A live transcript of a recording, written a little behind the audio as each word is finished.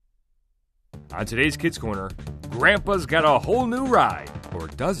On today's Kids Corner, Grandpa's got a whole new ride. Or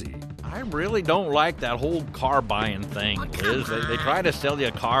does he? I really don't like that whole car buying thing, Liz. They try to sell you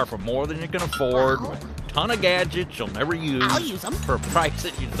a car for more than you can afford, with a ton of gadgets you'll never use. I'll use them. For a price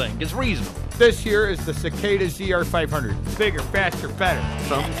that you think is reasonable. This here is the Cicada ZR 500. Bigger, faster, better.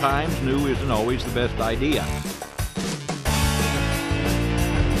 Sometimes new isn't always the best idea.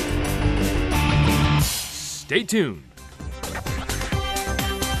 Stay tuned.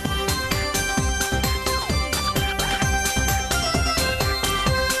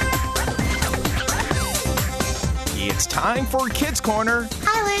 It's time for Kids Corner.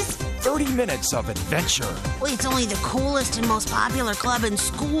 Hi, Liz. 30 minutes of adventure. Well, it's only the coolest and most popular club in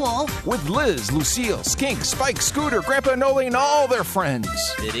school. With Liz, Lucille, Skink, Spike, Scooter, Grandpa Anole, and all their friends.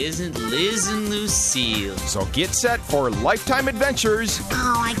 It isn't Liz and Lucille. So get set for lifetime adventures.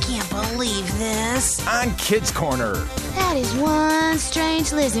 Oh, I can't believe this. On Kids Corner. That is one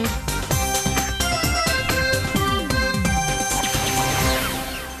strange lizard.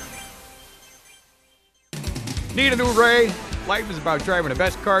 Need a new ride? Life is about driving the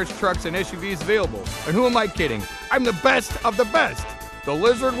best cars, trucks, and SUVs available. And who am I kidding? I'm the best of the best. The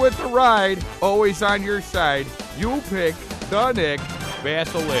lizard with the ride, always on your side. You pick the Nick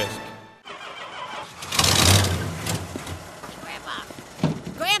Basilisk.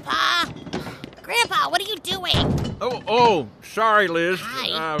 Grandpa, what are you doing? Oh, sorry, Liz.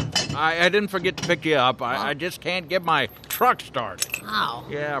 Hi. I didn't forget to pick you up. I just can't get my truck started. Oh,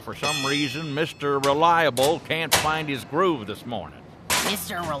 Yeah, for some reason, Mr.Reliable can't find his groove this morning.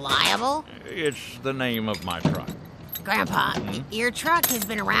 Mr.Reliable? It's the name of my truck. Grandpa, your truck has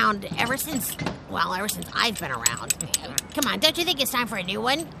been around ever since I've been around. Come on, don't you think it's time for a new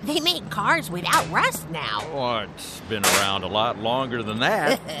one? They make cars without rust now. Oh, it's been around a lot longer than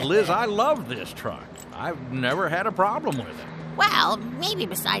that. Liz, I love this truck. I've never had a problem with it. Well, maybe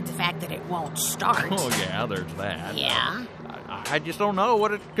besides the fact that it won't start. Oh, yeah, there's that. Yeah? I just don't know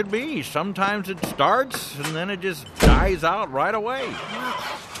what it could be. Sometimes it starts, and then it just dies out right away. Well,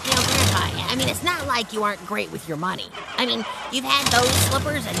 Grandpa, I mean, it's not like you aren't great with your money. I mean, you've had those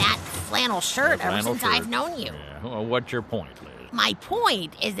slippers and that flannel shirt ever since I've known you. Yeah. Well, what's your point, Liz? My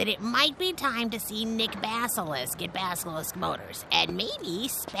point is that it might be time to see Nick Basilisk at Basilisk Motors and maybe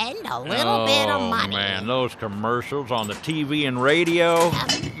spend a little bit of money. Oh, man, those commercials on the TV and radio.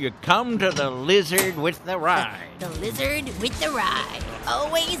 You come to the lizard with the ride. The lizard with the ride,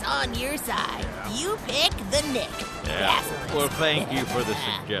 always on your side. You pick the Nick Basilisk. Well, thank you for the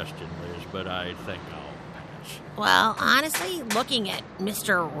suggestion, Liz, but I think I'll pass. Well, honestly, looking at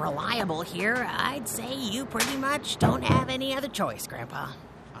Mr. Reliable here, I'd say you pretty much don't have any other choice, Grandpa.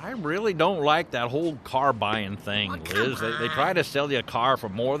 I really don't like that whole car buying thing, Liz. They try to sell you a car for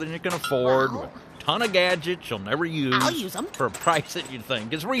more than you can afford, with a ton of gadgets you'll never use. I'll use them. For a price that you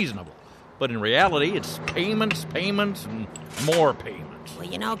think is reasonable. But in reality, it's payments, and more payments.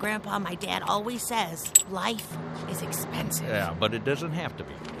 Well, Grandpa, my dad always says life is expensive. Yeah, but it doesn't have to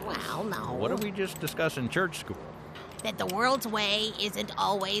be. Well, no. What did we just discuss in church school? That the world's way isn't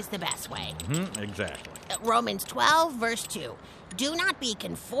always the best way. Exactly. Romans 12, verse 2. Do not be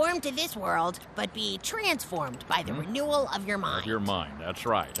conformed to this world, but be transformed by the renewal of your mind. Of your mind, that's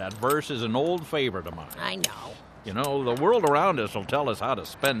right. That verse is an old favorite of mine. I know. The world around us will tell us how to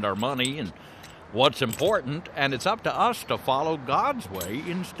spend our money and what's important, and it's up to us to follow God's way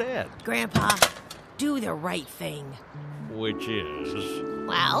instead. Grandpa, do the right thing. Which is?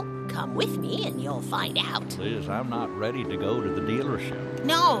 Well, come with me and you'll find out. Liz, I'm not ready to go to the dealership.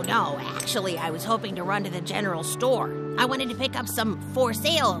 No. Actually, I was hoping to run to the general store. I wanted to pick up some for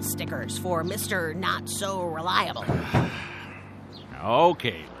sale stickers for Mr. Not So Reliable.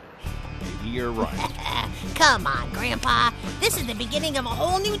 Okay, Liz. Maybe you're right. Come on, Grandpa. This is the beginning of a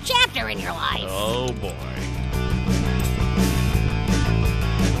whole new chapter in your life. Oh, boy.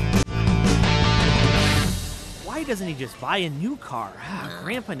 Why doesn't he just buy a new car?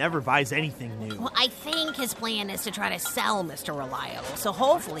 Grandpa never buys anything new. Well, I think his plan is to try to sell Mr. Reliable, so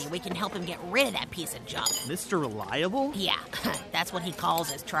hopefully we can help him get rid of that piece of junk. Mr. Reliable? Yeah, that's what he calls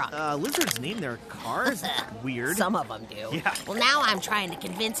his truck. Lizards name their cars? Weird. Some of them do. Yeah. Well, now I'm trying to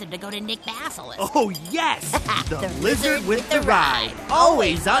convince him to go to Nick Basilisk. Oh, yes! The lizard with the ride,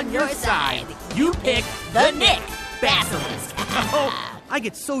 always on your side. You pick the Nick Basilisk. I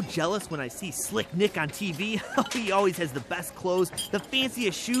get so jealous when I see Slick Nick on TV. He always has the best clothes, the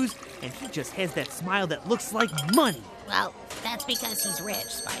fanciest shoes, and he just has that smile that looks like money. Well, that's because he's rich,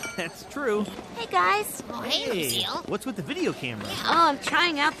 Spike. That's true. Hey, guys. Oh, hey, Lucille. What's with the video camera? Oh, I'm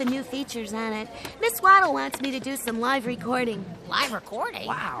trying out the new features on it. Miss Waddle wants me to do some live recording. Live recording?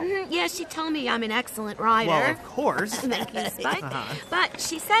 Wow. Yeah, she told me I'm an excellent writer. Well, of course. Thank you, Spike. But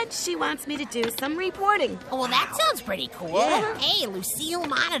she said she wants me to do some reporting. Oh, well, that sounds pretty cool. Yeah. Hey, Lucille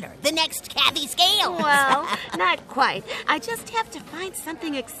Monitor, the next Kathy Scales. Well, not quite. I just have to find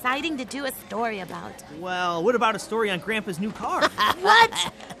something exciting to do a story about. Well, what about a story on Grandpa's new car?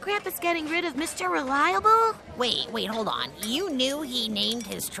 What? Grandpa's getting rid of Mr. Reliable? Wait, hold on. You knew he named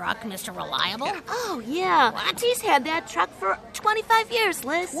his truck Mr. Reliable? Oh, yeah. What? He's had that truck for 25 years,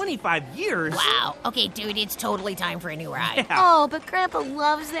 Liz. 25 years? Wow. Okay, dude, it's totally time for a new ride. Oh, but Grandpa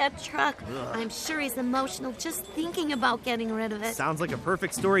loves that truck. I'm sure he's emotional just thinking about getting rid of it. Sounds like a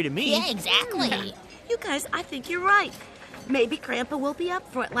perfect story to me. Yeah, exactly. You guys, I think you're right. Maybe Grandpa will be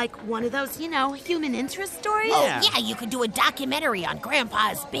up for it, like one of those, human interest stories. Oh, yeah, you could do a documentary on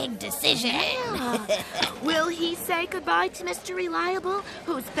Grandpa's big decision. Will he say goodbye to Mr. Reliable,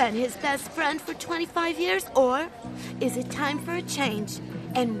 who's been his best friend for 25 years? Or is it time for a change?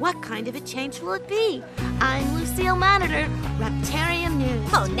 And what kind of a change will it be? I'm Lucille Monitor, Reptarium News.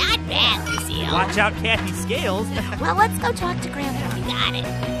 Oh, not bad, Lucille. Watch out, Kathy Scales. Well, let's go talk to Grandpa. You got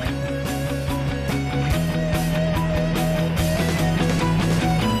it.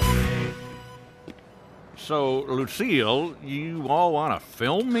 So, Lucille, you all want to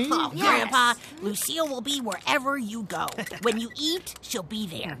film me? Oh, Yes. Grandpa, Lucille will be wherever you go. When you eat, she'll be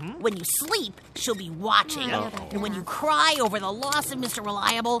there. When you sleep, she'll be watching. And when you cry over the loss of Mr.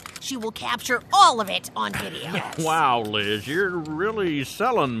 Reliable, she will capture all of it on video. Wow, Liz, you're really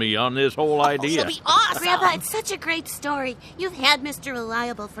selling me on this whole idea. She'll be awesome. Grandpa, it's such a great story. You've had Mr.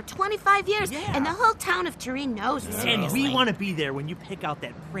 Reliable for 25 years, and the whole town of Turin knows it. And we want to be there when you pick out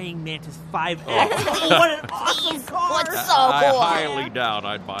that praying mantis 5X. What an awesome car! What's so I cool? highly doubt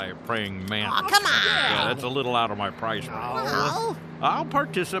I'd buy a praying mantis. Oh, come on. Yeah, that's a little out of my price range. Oh, I'll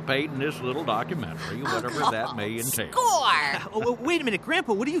participate in this little documentary, whatever that may entail. score. Oh, wait a minute,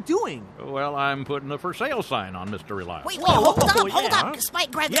 Grandpa, what are you doing? Well, I'm putting a for sale sign on Mr. Reliable. Wait, hold up, yeah. hold up.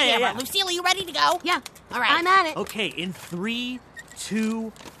 Spike, grab the Yeah, camera. yeah. Lucille, are you ready to go? Yeah, All right. I'm at it. Okay, in 3,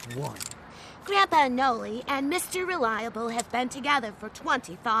 2, 1. Grandpa Anole and Mr. Reliable have been together for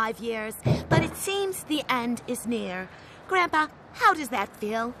 25 years, but it seems the end is near. Grandpa, how does that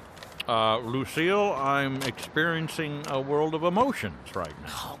feel? Lucille, I'm experiencing a world of emotions right now.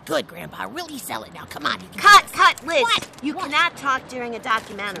 Oh, good, Grandpa. Really sell it now. Come on. You can Cut, Liz. What? You cannot talk during a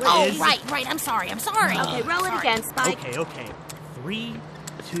documentary. Oh, Liz. right. I'm sorry. Okay, roll it Sorry. again, Spike. Okay. 3,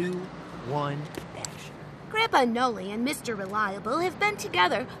 2, 1, action. Grandpa Anole and Mr. Reliable have been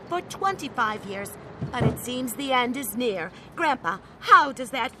together for 25 years, but it seems the end is near. Grandpa, how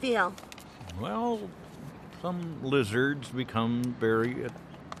does that feel? Well, some lizards become very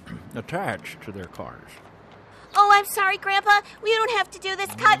attached to their cars. Oh, I'm sorry, Grandpa. We don't have to do this.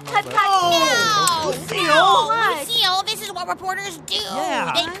 Cut. No, Lucille! What? Lucille, this is what reporters do.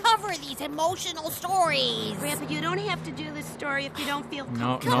 Yeah. They cover these emotional stories. Grandpa, you don't have to do this story if you don't feel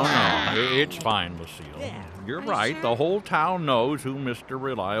No, comfortable. it's fine, Lucille. Yeah. You're Are you right. sure? The whole town knows who Mr.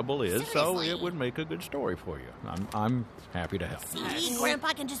 Reliable is, so Seriously. it would make a good story for you. I'm happy to help. See,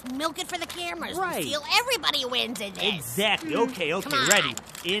 Grandpa can just milk it for the cameras. Right. Lucille, everybody wins in this. Exactly. Okay, Come on. ready.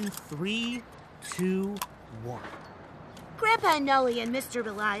 In 3, 2, 1. Grandpa Anole and Mr.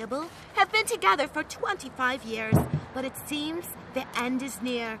 Reliable have been together for 25 years, but it seems the end is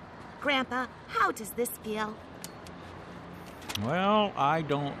near. Grandpa, how does this feel? Well, I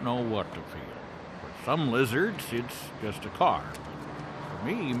don't know what to feel. For some lizards, it's just a car. For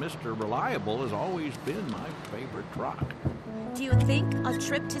me, Mr. Reliable has always been my favorite truck. Do you think a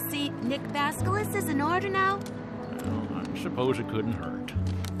trip to see Nick Basilisk is in order now? Well, I suppose it couldn't hurt.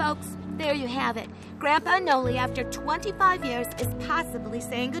 Folks, there you have it. Grandpa Anole, after 25 years, is possibly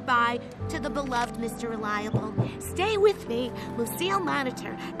saying goodbye to the beloved Mr. Reliable. Stay with me, Lucille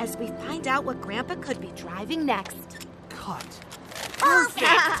Monitor, as we find out what Grandpa could be driving next. Cut. Perfect.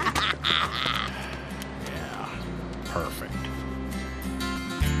 Yeah, perfect.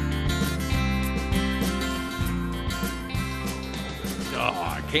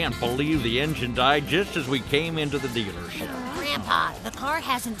 Oh, I can't believe the engine died just as we came into the dealership. Grandpa, the car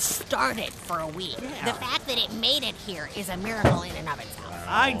hasn't started for a week. The fact that it made it here is a miracle in and of itself.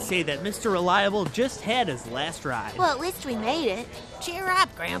 I'd say that Mr. Reliable just had his last ride. Well, at least we made it. Cheer up,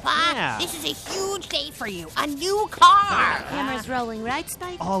 Grandpa. Yeah. This is a huge day for you. A new car. Camera's rolling, right,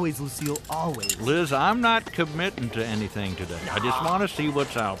 Spike? Always, Lucille, always. Liz, I'm not committing to anything today. I just want to see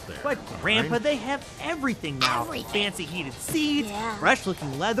what's out there. But, Grandpa, they have everything now. Everything. Fancy heated seats, Yeah.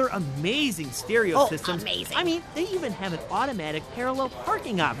 fresh-looking leather, amazing stereo systems. amazing. I mean, they even have an automatic parallel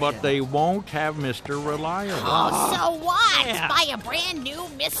parking option. But they won't have Mr. Reliable. Oh, so what? Yeah. Buy a brand new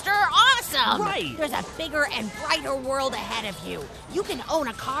Mr. Awesome. Right. There's a bigger and brighter world ahead of you. You can own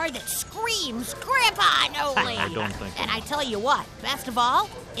a car that screams Grandpa Anole. I don't think so. And I tell you what, best of all,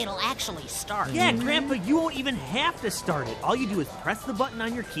 it'll actually start. Yeah, Grandpa, you won't even have to start it. All you do is press the button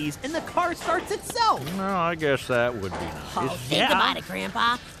on your keys, and the car starts itself. No, I guess that would be Oh, nice. think Yeah. about it,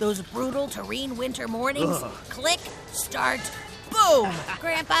 Grandpa. Those brutal terrain winter mornings. Click, start, boom.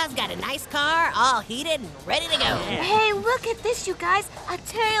 Grandpa's got a nice car, all heated and ready to go. Hey, look at this, you guys. A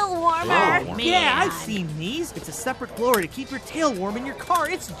tail warmer. Oh, Yeah, I've Man. seen these. It's a separate blower to keep your tail warm in your car.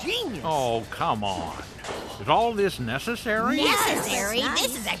 It's genius. Oh, come on. Is all this necessary? Necessary. Yes,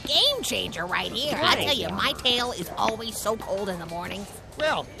 This is a game changer right here. I tell you, my tail is always so cold in the morning.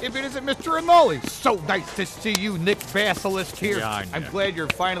 Well, if it isn't Mr. Anole, so nice to see you, Nick Basilisk here. Yeah, I know. I'm glad you're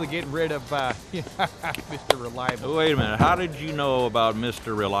finally getting rid of Mr. Reliable. Wait a minute. How did you know about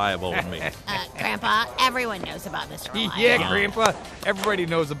Mr. Reliable and me? Grandpa, everyone knows about Mr. Reliable. Yeah, Grandpa. Everybody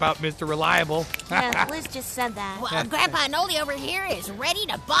knows about Mr. Reliable. Yeah, Liz just said that. Well, Grandpa Anole over here is ready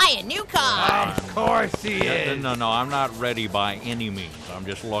to buy a new car. Of course he is. No, I'm not ready by any means. I'm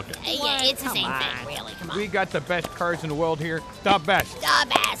just looking. Yeah, it's the Come same on. thing, really. Come on. We got the best cars in the world here. The best. The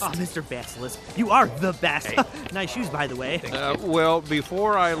best. Oh, Mr. Basilisk, you are the best. Nice shoes, by the way. Well,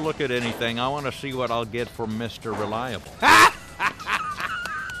 before I look at anything, I want to see what I'll get from Mr. Reliable.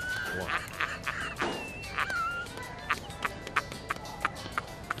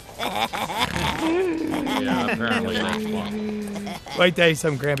 Yeah, apparently that's one. Let me tell you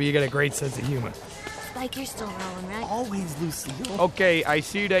something, Grandpa. You got a great sense of humor. Spike, you're still rolling, right? Always, Lucille. Okay, I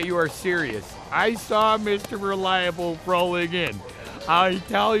see that you are serious. I saw Mr. Reliable rolling in. I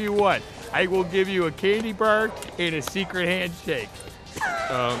tell you what, I will give you a candy bar and a secret handshake.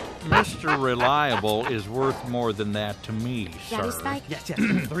 Mr. Reliable is worth more than that to me, Ready, sir. Spike? Yes.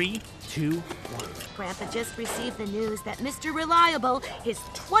 3, 2, 1. Grandpa just received the news that Mr. Reliable, his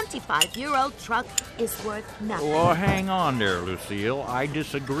 25-year-old truck, is worth nothing. Well, hang on there, Lucille. I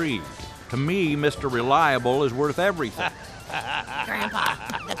disagree. To me, Mr. Reliable is worth everything. Grandpa,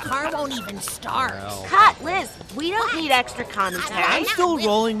 the car won't even start. Cut, Liz. We don't need extra commentary. I'm still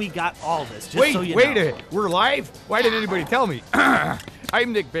rolling. We got all this. Just Wait, so you wait know. a minute. We're live? Why didn't anybody tell me?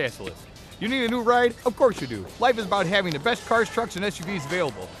 I'm Nick Basilisk. You need a new ride? Of course you do. Life is about having the best cars, trucks, and SUVs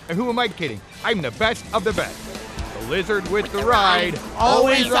available. And who am I kidding? I'm the best of the best. The lizard with the ride,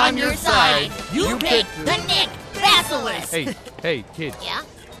 Always on your side. You pick the Nick Basilisk. Hey, kids. Yeah?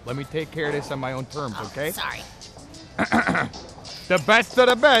 Let me take care of this on my own terms, okay? Sorry. The best of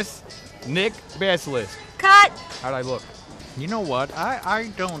the best, Nick Basilisk. Cut. How'd I look? You know what?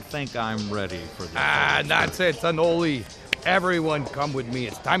 I don't think I'm ready for this. Nonsense, Anole. Everyone come with me.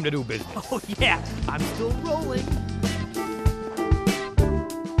 It's time to do business. Oh, yeah. I'm still rolling.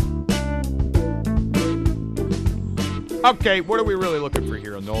 Okay, what are we really looking for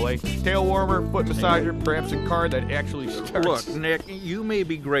here, Anole? Tail warmer, foot massager, perhaps a car that actually starts. Look, Nick, you may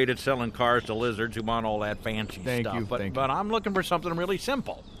be great at selling cars to lizards who want all that fancy Thank stuff, you, but thank you. I'm looking for something really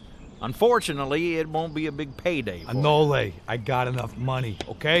simple. Unfortunately, it won't be a big payday for me. Anole, I got enough money,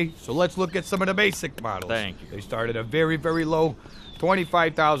 okay? So let's look at some of the basic models. Thank you. They start at a very, very low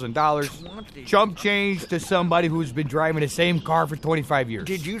 $25,000. Chump change to somebody who's been driving the same car for 25 years.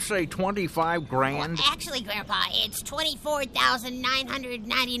 Did you say 25 grand? Actually, Grandpa, it's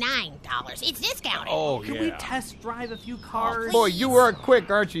 $24,999. It's discounted. Oh, Can we test drive a few cars? Boy, you are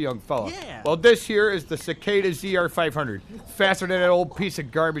quick, aren't you, young fella? Yeah. Well, this here is the Cicada ZR 500. Faster than that old piece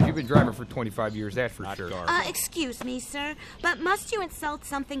of garbage you've been driving for 25 years, that's for sure. Excuse me, sir, but must you insult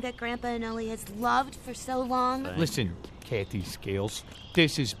something that Grandpa Anole has loved for so long? Listen, Kathy Scales,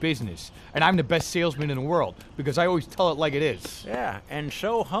 this is business, and I'm the best salesman in the world because I always tell it like it is. Yeah, and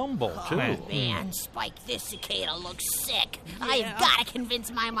so humble, too. Man, Spike, this cicada looks sick. I've got to convince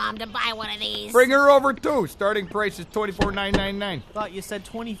my mom to buy one of these. Bring her over, too. Starting price is $24,999. Thought you said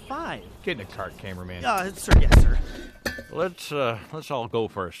 25. Get in the car, cameraman. Sir, yes, sir. Let's all go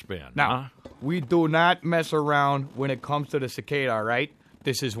for a spin. Now, we do not mess around when it comes to the Cicada, all right?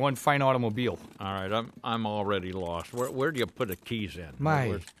 This is one fine automobile. All right, I'm already lost. Where do you put the keys in?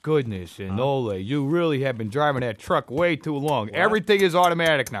 My goodness, Anole, you really have been driving that truck way too long. What? Everything is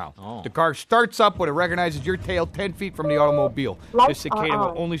automatic now. Oh. The car starts up when it recognizes your tail 10 feet from the automobile. This Cicada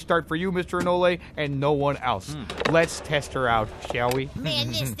will only start for you, Mr. Anole, and no one else. Let's test her out, shall we? Man,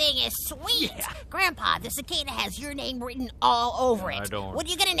 this thing is sweet. Yeah. Grandpa, the Cicada has your name written all over it. I don't. What are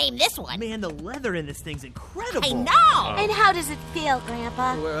you going to name this one? Man, the leather in this thing's incredible. I know. And how does it feel, Grandpa?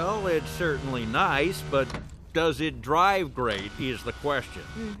 Well, it's certainly nice, but does it drive great is the question.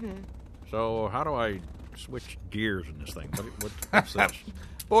 So how do I switch gears in this thing? What's this?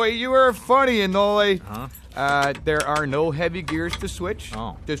 Boy, you are funny, Anole. Huh? There are no heavy gears to switch.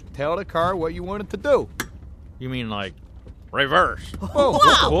 Oh. Just tell the car what you want it to do. You mean like reverse? Whoa.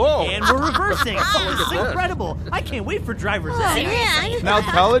 Whoa. And we're reversing. This is incredible. I can't wait for driver's ed. Yeah. Now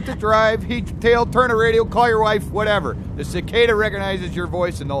tell it to drive, heat the tail, turn the radio, call your wife, whatever. The Cicada recognizes your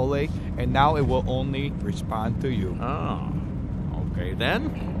voice, Anole, and now it will only respond to you. Oh. Okay,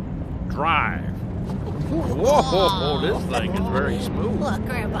 then. Drive. Whoa, this thing is very smooth. Look,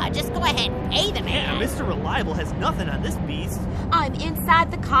 Grandpa, just go ahead and pay the man. Yeah, Mr. Reliable has nothing on this beast. I'm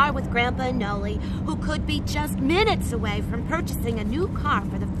inside the car with Grandpa Anole, who could be just minutes away from purchasing a new car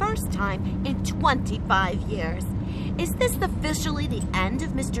for the first time in 25 years. Is this officially the end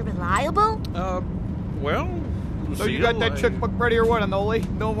of Mr. Reliable? Well... So you got that checkbook ready or what, Anole?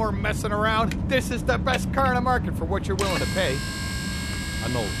 No more messing around. This is the best car in the market for what you're willing to pay.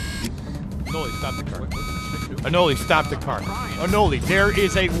 Anole, stop the car. Anole, stop the car. Anole, there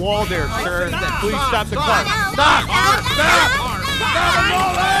is a wall there, sir. Please stop the car. Stop!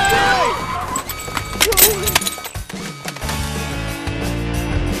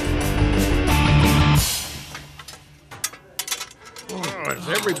 Is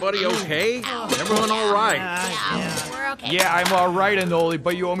everybody okay? Everyone all right? Yeah, we're okay. Yeah, I'm all right, Anole,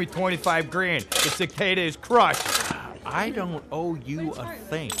 but you owe me $25,000. The Cicada is crushed. I don't owe you a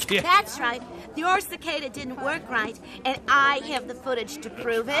thing. Yeah. That's right. Your Cicada didn't work right, and I have the footage to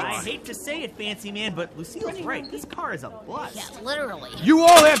prove it. I hate to say it, fancy man, but Lucille's right. This car is a bust. Yeah, literally. You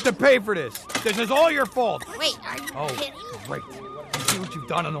all have to pay for this. This is all your fault. Wait, are you kidding? Great. See what you've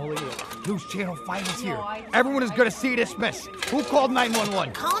done, Anole. News Channel 5 is here. Everyone is going to see this mess. Who called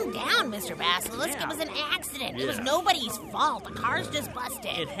 911? Calm down, Mr. Basilisk. It was an accident. It was nobody's fault. The car's just busted.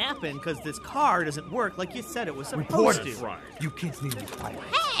 It happened because this car doesn't work like you said it was supposed Reporters. to. Right. You kids need to be quiet.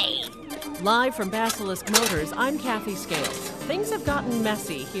 Hey! Live from Basilisk Motors, I'm Kathy Scales. Things have gotten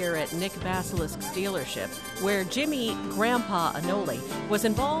messy here at Nick Basilisk's dealership, where Jimmy Grandpa Anole was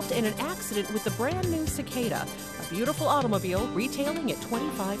involved in an accident with the brand new Cicada, a beautiful automobile retailing at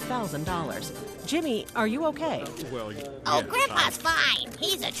 $25,000. Jimmy, are you okay? Well, Oh, Grandpa's fine.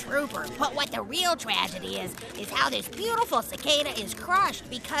 He's a trooper. But what the real tragedy is how this beautiful Cicada is crushed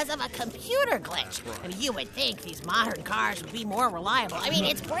because of a computer glitch. I mean, you would think these modern cars would be more reliable. I mean,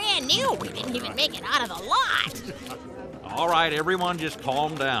 it's brand new. We didn't even make it out of the lot. all right, everyone just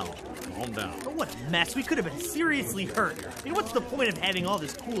calm down. Calm down. Oh, what a mess. We could have been seriously hurt. I mean, what's the point of having all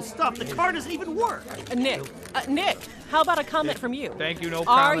this cool stuff? The car doesn't even work. Nick, how about a comment from you? Thank you, no Are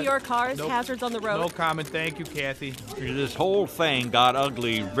comment. your cars Nope. hazards on the road? No comment, thank you, Kathy. This whole thing got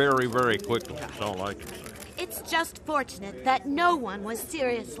ugly very, very quickly. That's all I can say. It's just fortunate that no one was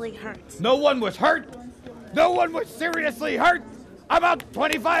seriously hurt. No one was hurt. No one was seriously hurt. About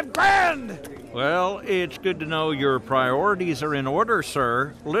 $25,000. Well, it's good to know your priorities are in order,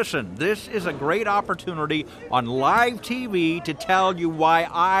 sir. Listen, this is a great opportunity on live TV to tell you why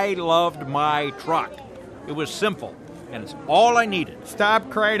I loved my truck. It was simple, and it's all I needed. Stop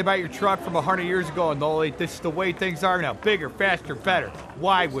crying about your truck from 100 years ago, Anole. This is the way things are now. Bigger, faster, better.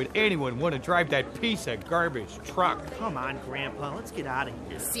 Why would anyone want to drive that piece of garbage truck? Come on, Grandpa. Let's get out of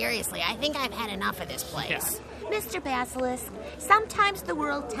here. Seriously, I think I've had enough of this place. Mr. Basilisk, sometimes the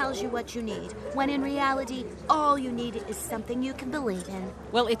world tells you what you need, when in reality, all you need is something you can believe in.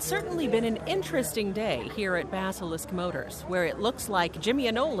 Well, it's certainly been an interesting day here at Basilisk Motors, where it looks like Jimmy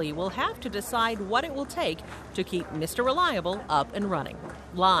Anole will have to decide what it will take to keep Mr. Reliable up and running.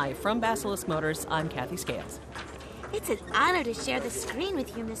 Live from Basilisk Motors, I'm Kathy Scales. It's an honor to share the screen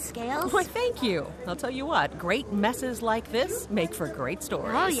with you, Miss Scales. Why, thank you. I'll tell you what, great messes like this make for great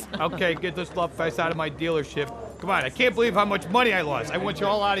stories. Oh, yeah. Okay, get this love fest out of my dealership. Come on, I can't believe how much money I lost. I want you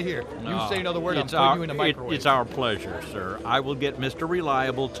all out of here. You say another word, I'm putting you in the microwave. It's our pleasure, sir. I will get Mr.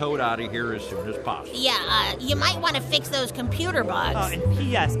 Reliable towed out of here as soon as possible. Yeah, you might want to fix those computer bugs. And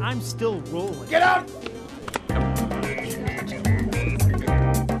P.S., I'm still rolling. Get out!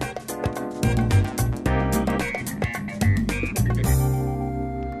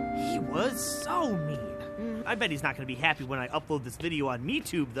 He was so mean. I bet he's not going to be happy when I upload this video on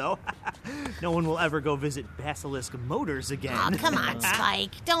MeTube, though. No one will ever go visit Basilisk Motors again. Oh, come on,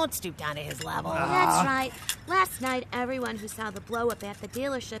 Spike. Don't stoop down to his level. That's right. Last night, everyone who saw the blow-up at the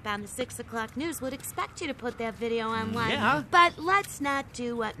dealership on the 6 o'clock news would expect you to put that video online. Yeah. But let's not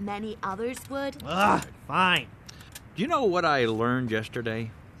do what many others would. Ugh, fine. Do you know what I learned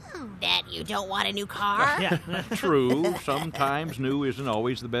yesterday? That you don't want a new car? Yeah. True, sometimes new isn't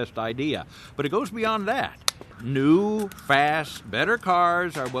always the best idea, but it goes beyond that. New, fast, better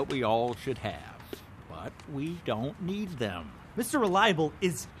cars are what we all should have, but we don't need them. Mr. Reliable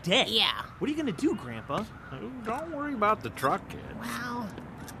is dead. Yeah. What are you going to do, Grandpa? Don't worry about the truck, kid. Well,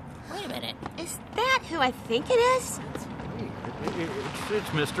 wait a minute. Is that who I think it is? It's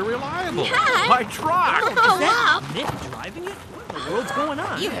Mr. Reliable. Yeah. My truck. Oh, wow. Nick driving it? What in the world's going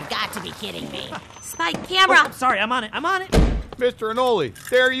on? You have got to be kidding me. Spike, camera. Oh, sorry, I'm on it. Mr. Anole,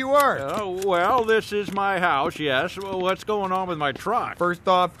 there you are. Oh, well, this is my house, yes. Well, what's going on with my truck? First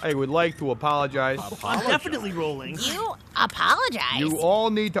off, I would like to apologize. I'm definitely rolling. You apologize. You all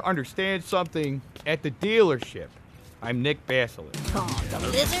need to understand something at the dealership. I'm Nick Basilisk. Oh, the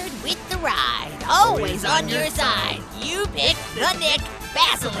lizard with the ride. Always on your side. You pick the Nick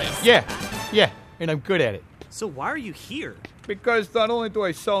Basilisk. Yeah, and I'm good at it. So why are you here? Because not only do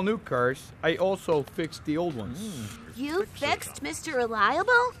I sell new cars, I also fix the old ones. You fixed Mr.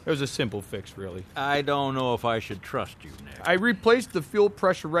 Reliable? It was a simple fix, really. I don't know if I should trust you, Nick. I replaced the fuel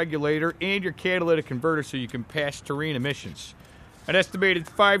pressure regulator and your catalytic converter so you can pass terrain emissions. An estimated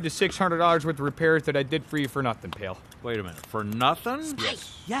 $500 to $600 worth of repairs that I did for you for nothing, pal. Wait a minute. For nothing?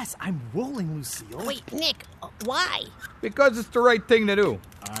 Yes, I'm rolling, Lucille. Wait, Nick, why? Because it's the right thing to do.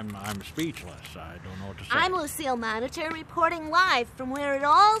 I'm speechless. I don't know what to say. I'm Lucille Monitor reporting live from where it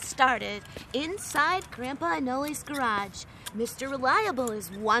all started, inside Grandpa Anole's garage. Mr. Reliable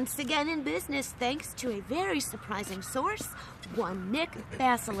is once again in business thanks to a very surprising source, one Nick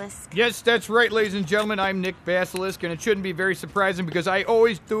Basilisk. Yes, that's right, ladies and gentlemen. I'm Nick Basilisk, and it shouldn't be very surprising because I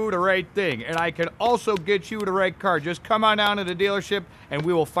always do the right thing. And I can also get you the right car. Just come on down to the dealership, and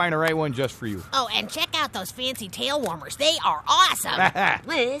we will find the right one just for you. Oh, and check out those fancy tail warmers. They are awesome.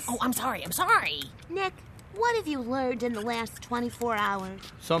 Liz. Oh, I'm sorry. Nick, what have you learned in the last 24 hours?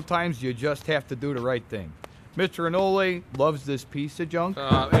 Sometimes you just have to do the right thing. Mr. Anole loves this piece of junk.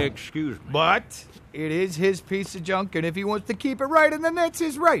 Excuse me. But it is his piece of junk, and if he wants to keep it right, and then that's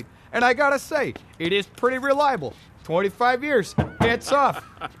his right. And I gotta say, it is pretty reliable. 25 years. Hats off.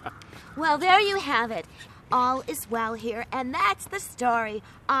 Well, there you have it. All is well here, and that's the story.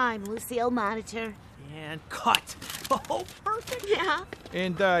 I'm Lucille Monitor. And cut. Oh, perfect. Yeah.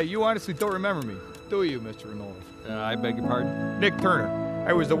 And you honestly don't remember me, do you, Mr. Anole? I beg your pardon? Nick Turner.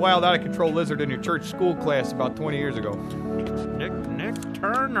 I was the wild, out-of-control lizard in your church school class about 20 years ago. Nick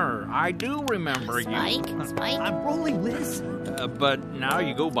Turner. I do remember you. Spike. I'm rolling, Liz. But now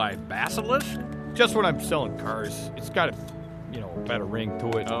you go by Basilisk? Just when I'm selling cars. It's got a better ring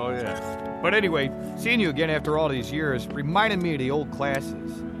to it. Oh, yeah. But anyway, seeing you again after all these years reminded me of the old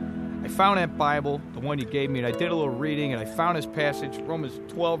classes. I found that Bible, the one you gave me, and I did a little reading, and I found this passage, Romans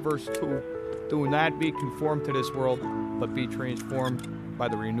 12, verse 2. Do not be conformed to this world, but be transformed by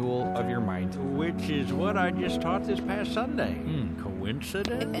the renewal of your mind. Which is what I just taught this past Sunday.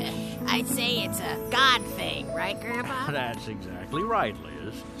 Coincidence? I'd say it's a God thing, right, Grandpa? That's exactly right,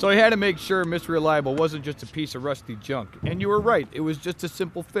 Liz. So I had to make sure Mr. Reliable wasn't just a piece of rusty junk. And you were right. It was just a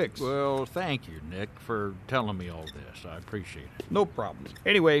simple fix. Well, thank you, Nick, for telling me all this. I appreciate it. No problem.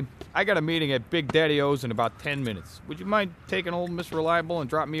 Anyway, I got a meeting at Big Daddy O's in about 10 minutes. Would you mind taking old Mr. Reliable and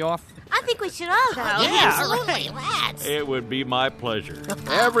drop me off? I think we should all go. Absolutely, lads. It would be my pleasure.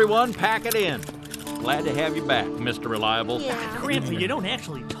 Everyone, pack it in. Glad to have you back, Mr. Reliable. Yeah. Grandpa, you don't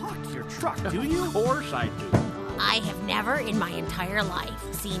actually talk to your truck, do you? Of course I do. I have never in my entire life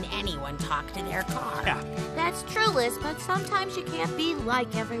seen anyone talk to their car. Yeah. That's true, Liz, but sometimes you can't be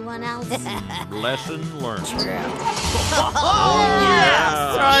like everyone else. Lesson learned.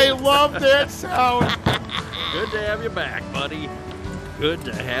 I love that sound. Good to have you back, buddy. Good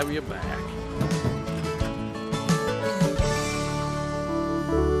to have you back.